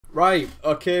Right,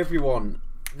 okay everyone,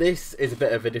 this is a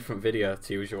bit of a different video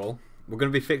to usual. We're going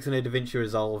to be fixing a Davinci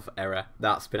Resolve error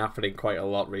that's been happening quite a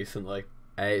lot recently.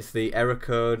 It's the error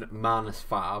code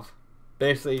 -5.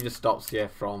 Basically it just stops you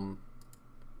from,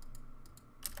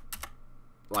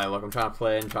 like, look, I'm trying to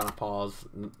play and trying to pause,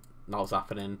 not what's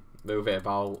happening, move it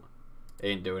about, it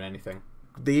ain't doing anything.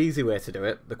 The easy way to do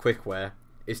it, the quick way,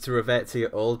 is to revert to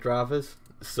your old drivers.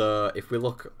 So if we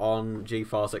look on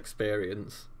GeForce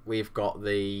Experience, we've got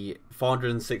the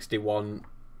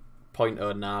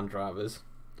 461.09 drivers,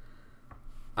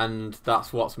 and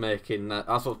that's what's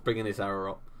bringing this error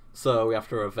up. So we have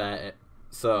to revert it.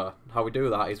 So how we do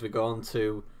that is we go on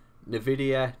to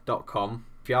Nvidia.com.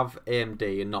 If you have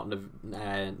AMD and not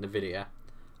Nvidia,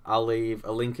 I'll leave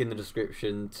a link in the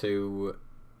description to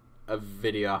a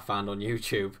video I found on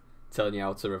YouTube telling you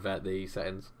how to revert the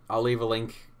settings. I'll leave a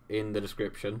link in the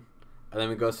description, and then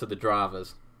we go to the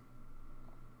drivers,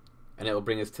 and it'll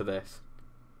bring us to this.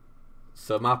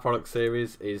 So my product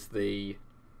series is the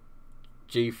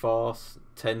GeForce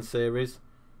 10 series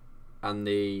and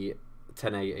the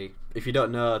 1080. If you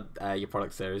don't know your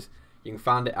product series, you can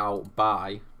find it out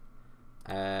by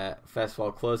first of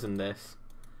all closing this,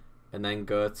 and then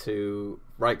go to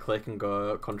right click and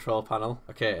go control panel.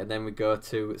 Okay, and then we go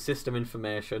to system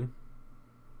information,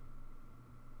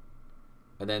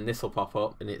 and then this will pop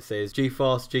up and it says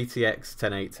GeForce GTX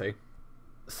 1080.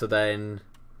 So then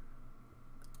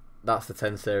that's the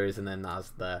 10 series, and then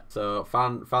that's there. So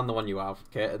find the one you have.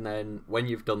 Okay, and then when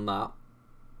you've done that,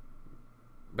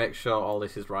 make sure all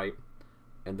this is right,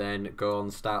 and then go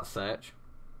on start search,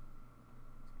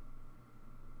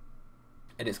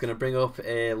 and it's going to bring up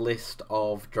a list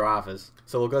of drivers.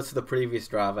 So we'll go to the previous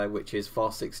driver, which is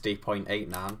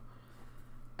 460.89.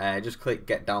 Just click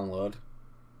get download,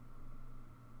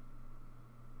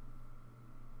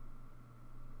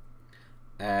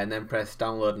 and then press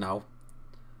download now.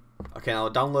 Okay, now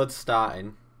the download's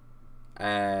starting.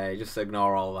 Just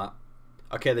ignore all that.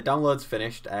 Okay, the download's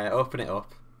finished. Open it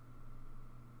up.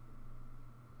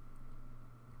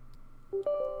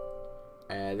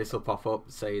 This will pop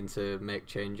up saying to make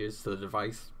changes to the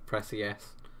device. Press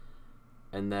yes,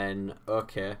 and then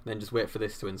okay. Then just wait for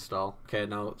this to install. Okay,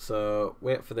 now so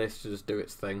wait for this to just do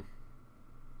its thing.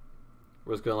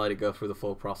 We're just gonna let it go through the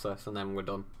full process, and then we're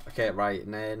done. Okay, right,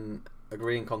 and then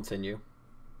agree and continue.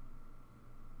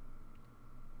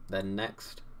 Then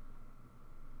next,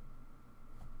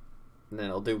 and then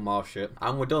it'll do more shit,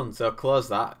 and we're done. So close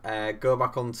that, go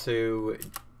back onto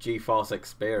GeForce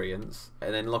Experience,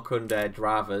 and then look under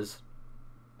drivers.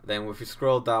 Then if you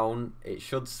scroll down, it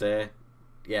should say,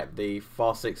 yep, the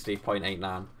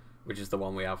 460.89, which is the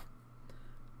one we have.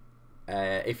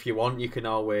 If you want, you can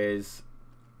always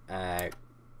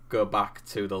go back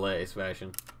to the latest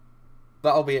version.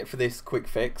 That'll be it for this quick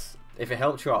fix. If it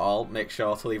helped you at all, make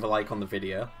sure to leave a like on the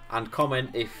video and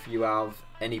comment if you have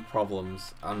any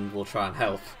problems, and we'll try and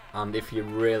help. And if you're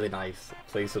really nice,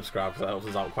 please subscribe, because that helps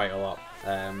us out quite a lot.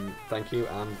 Thank you,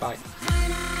 and bye.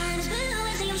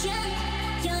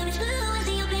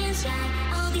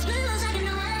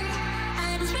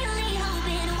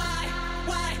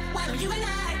 Why don't you and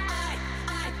I